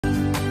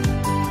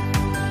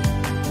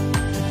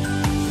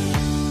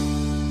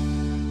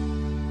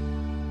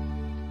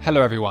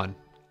Hello everyone,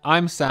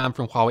 I'm Sam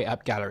from Huawei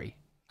AppGallery,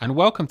 and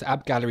welcome to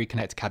AppGallery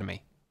Connect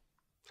Academy.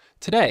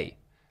 Today,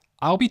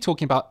 I'll be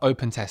talking about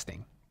open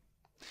testing.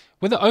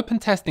 With the open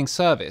testing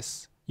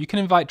service, you can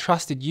invite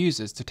trusted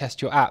users to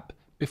test your app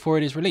before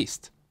it is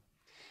released.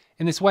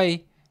 In this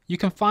way, you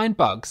can find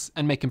bugs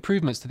and make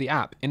improvements to the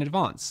app in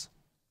advance.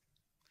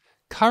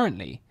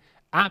 Currently,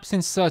 apps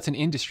in certain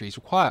industries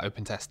require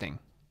open testing.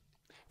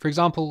 For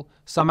example,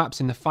 some apps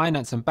in the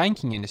finance and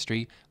banking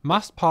industry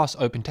must pass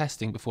open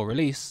testing before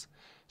release,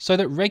 so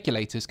that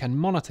regulators can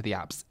monitor the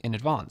apps in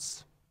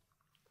advance.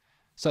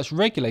 Such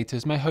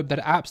regulators may hope that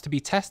apps to be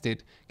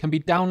tested can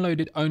be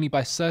downloaded only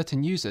by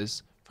certain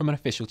users from an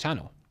official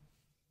channel.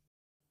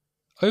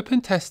 Open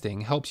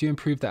testing helps you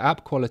improve the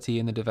app quality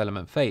in the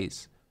development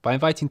phase by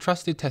inviting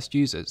trusted test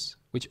users,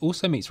 which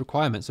also meets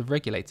requirements of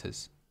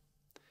regulators.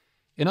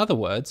 In other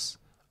words,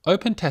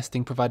 open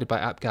testing provided by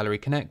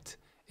AppGallery Connect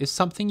is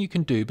something you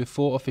can do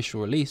before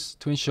official release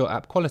to ensure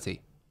app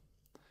quality.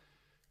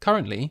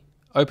 Currently,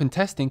 open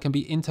testing can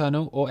be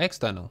internal or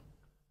external.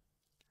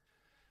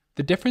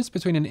 The difference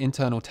between an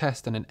internal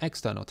test and an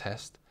external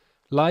test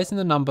lies in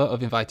the number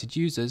of invited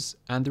users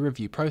and the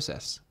review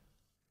process.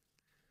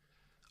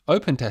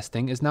 Open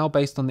testing is now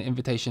based on the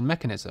invitation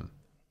mechanism,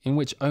 in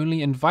which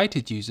only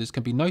invited users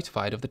can be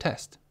notified of the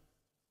test.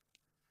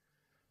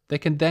 They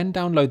can then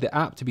download the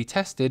app to be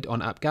tested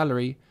on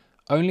AppGallery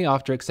only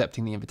after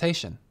accepting the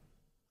invitation.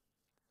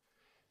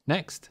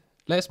 Next,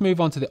 let's move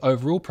on to the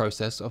overall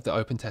process of the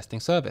open testing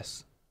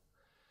service.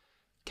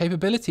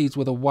 Capabilities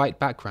with a white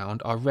background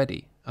are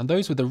ready, and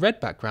those with a red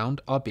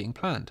background are being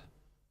planned.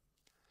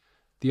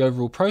 The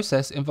overall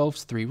process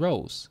involves 3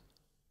 roles: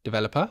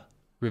 developer,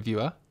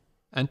 reviewer,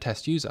 and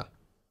test user.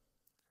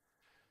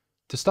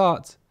 To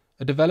start,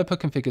 a developer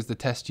configures the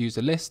test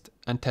user list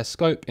and test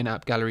scope in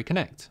AppGallery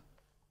Connect.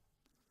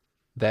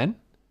 Then,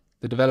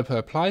 the developer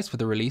applies for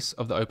the release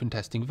of the open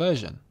testing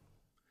version.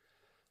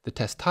 The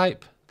test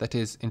type, that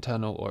is,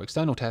 internal or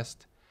external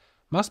test,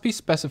 must be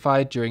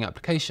specified during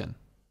application.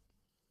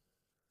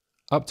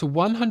 Up to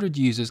 100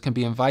 users can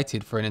be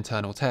invited for an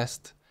internal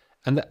test,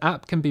 and the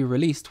app can be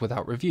released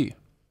without review.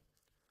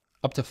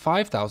 Up to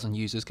 5,000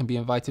 users can be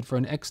invited for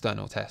an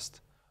external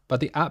test,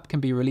 but the app can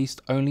be released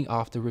only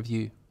after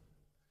review.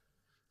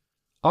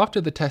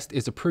 After the test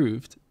is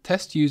approved,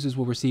 test users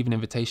will receive an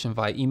invitation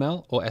via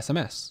email or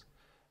SMS,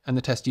 and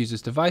the test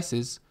users'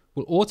 devices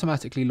will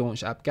automatically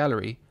launch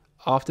AppGallery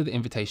after the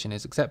invitation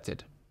is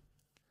accepted.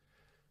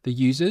 The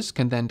users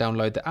can then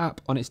download the app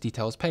on its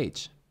details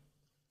page.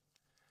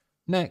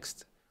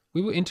 Next,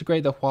 we will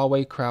integrate the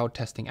Huawei crowd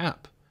testing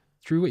app,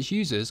 through which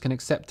users can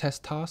accept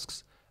test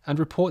tasks and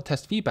report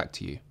test feedback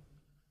to you.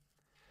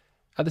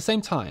 At the same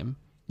time,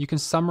 you can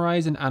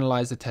summarize and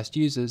analyze the test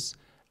users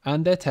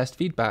and their test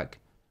feedback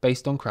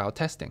based on crowd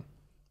testing.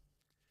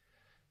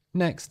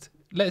 Next,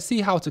 let's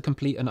see how to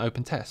complete an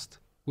open test,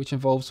 which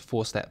involves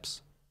 4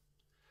 steps.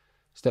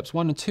 Steps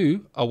 1 and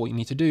 2 are what you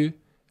need to do,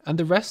 and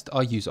the rest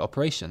are user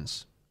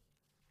operations.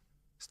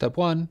 Step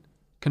 1.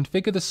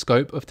 Configure the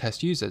scope of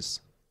test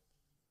users.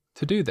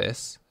 To do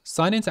this,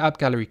 sign into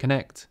AppGallery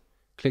Connect,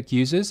 click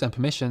Users and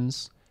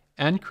Permissions,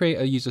 and create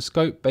a user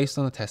scope based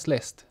on the test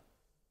list.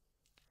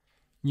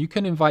 You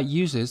can invite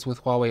users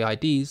with Huawei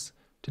IDs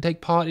to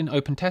take part in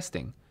open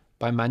testing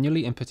by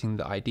manually inputting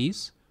the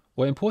IDs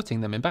or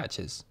importing them in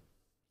batches.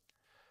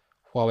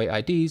 Huawei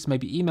IDs may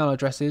be email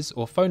addresses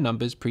or phone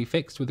numbers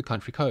prefixed with the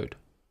country code.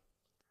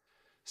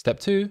 Step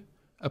 2.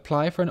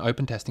 Apply for an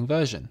open testing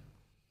version.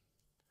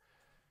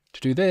 To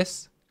do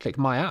this, click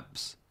My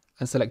Apps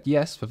and select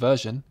Yes for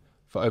version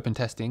for open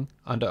testing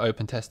under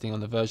Open Testing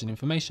on the version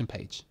information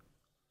page.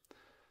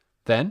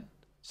 Then,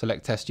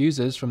 select test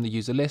users from the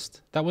user list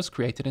that was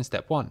created in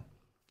step 1.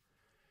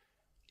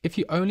 If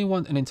you only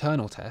want an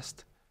internal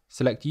test,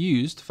 select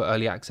Used for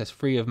early access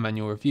free of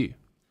manual review,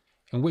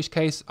 in which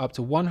case up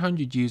to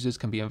 100 users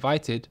can be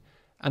invited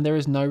and there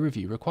is no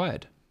review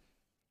required.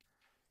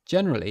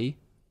 Generally,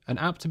 an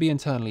app to be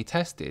internally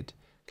tested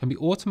can be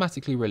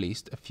automatically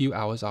released a few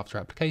hours after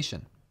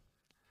application.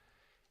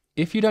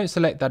 If you don't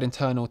select that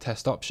internal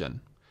test option,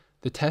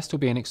 the test will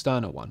be an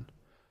external one,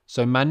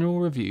 so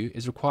manual review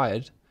is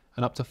required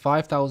and up to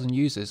 5,000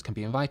 users can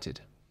be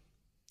invited.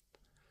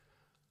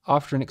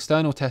 After an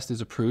external test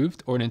is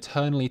approved or an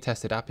internally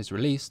tested app is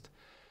released,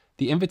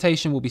 the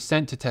invitation will be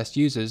sent to test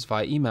users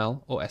via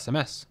email or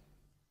SMS.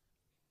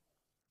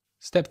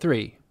 Step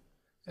 3.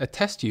 A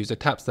test user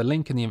taps the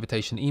link in the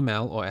invitation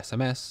email or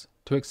SMS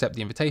to accept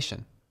the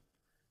invitation.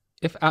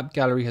 If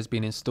AppGallery has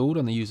been installed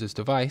on the user's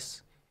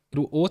device, it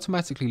will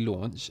automatically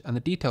launch and the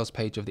details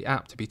page of the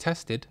app to be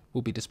tested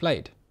will be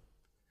displayed.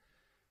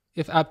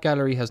 If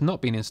AppGallery has not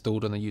been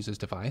installed on the user's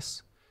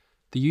device,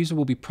 the user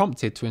will be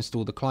prompted to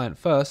install the client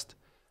first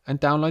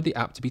and download the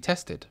app to be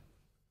tested.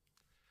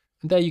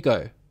 And there you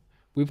go.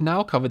 We've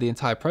now covered the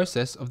entire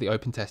process of the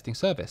open testing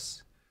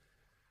service.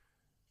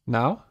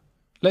 Now,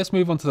 let's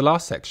move on to the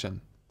last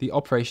section, the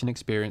operation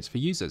experience for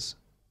users.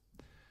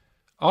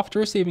 After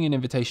receiving an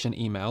invitation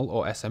email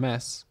or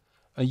SMS,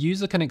 a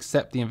user can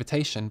accept the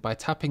invitation by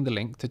tapping the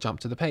link to jump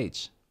to the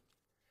page.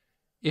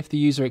 If the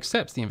user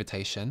accepts the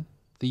invitation,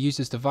 the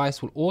user's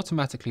device will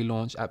automatically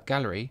launch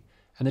AppGallery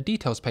and the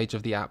details page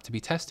of the app to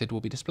be tested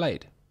will be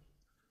displayed.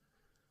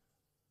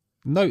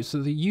 Note that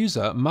the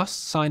user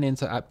must sign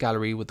into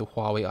AppGallery with the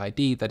Huawei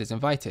ID that is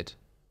invited.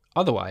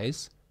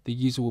 Otherwise, the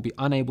user will be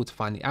unable to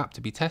find the app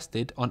to be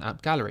tested on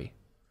AppGallery.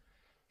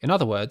 In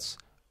other words,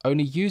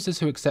 only users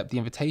who accept the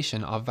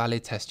invitation are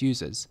valid test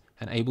users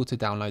and able to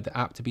download the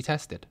app to be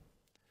tested.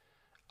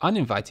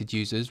 Uninvited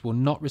users will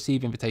not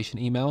receive invitation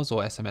emails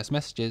or SMS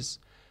messages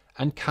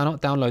and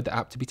cannot download the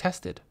app to be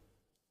tested.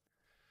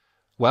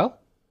 Well,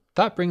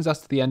 that brings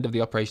us to the end of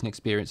the operation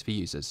experience for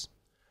users.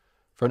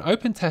 For an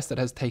open test that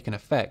has taken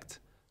effect,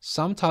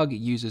 some target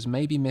users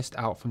may be missed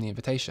out from the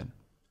invitation.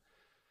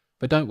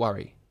 But don't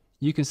worry,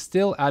 you can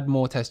still add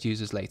more test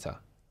users later.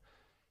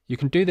 You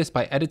can do this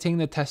by editing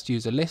the test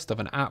user list of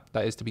an app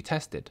that is to be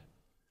tested.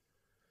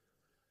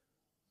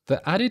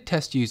 The added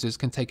test users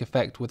can take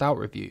effect without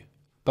review,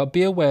 but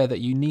be aware that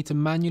you need to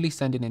manually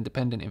send an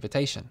independent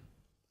invitation.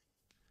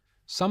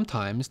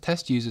 Sometimes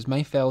test users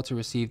may fail to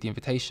receive the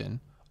invitation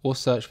or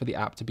search for the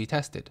app to be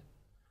tested.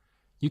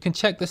 You can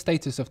check the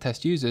status of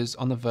test users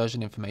on the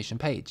version information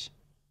page.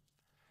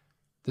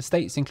 The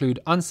states include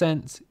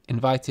unsent,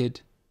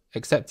 invited,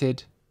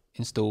 accepted,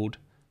 installed,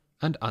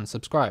 and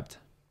unsubscribed.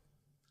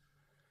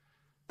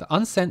 The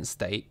unsent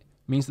state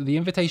means that the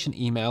invitation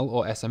email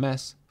or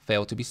SMS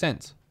failed to be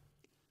sent.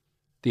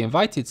 The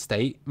invited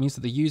state means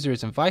that the user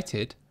is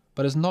invited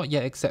but has not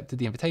yet accepted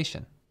the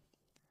invitation.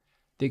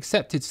 The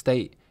accepted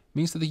state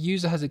means that the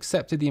user has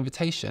accepted the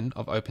invitation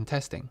of open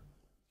testing.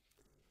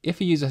 If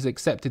a user has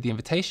accepted the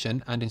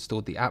invitation and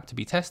installed the app to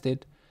be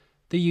tested,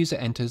 the user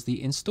enters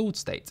the installed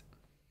state.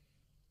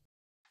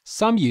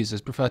 Some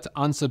users prefer to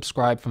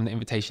unsubscribe from the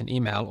invitation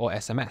email or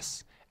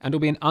SMS and will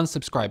be in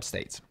unsubscribed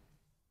state.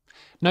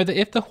 Know that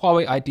if the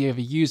Huawei ID of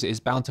a user is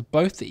bound to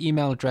both the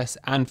email address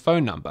and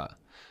phone number,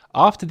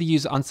 after the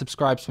user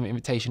unsubscribes from the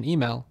invitation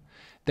email,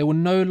 they will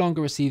no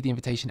longer receive the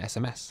invitation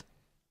SMS.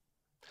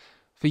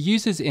 For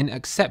users in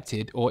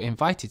accepted or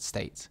invited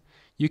state,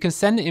 you can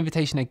send the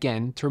invitation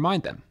again to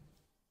remind them.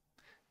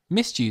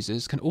 Missed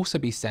users can also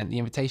be sent the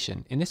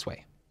invitation in this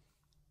way.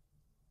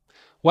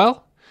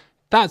 Well,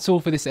 that's all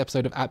for this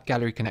episode of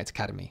AppGallery Connect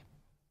Academy.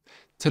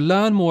 To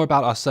learn more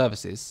about our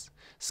services,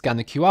 scan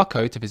the QR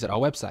code to visit our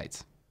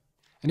website.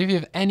 And if you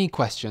have any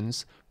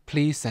questions,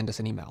 please send us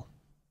an email.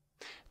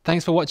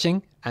 Thanks for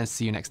watching and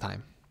see you next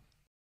time.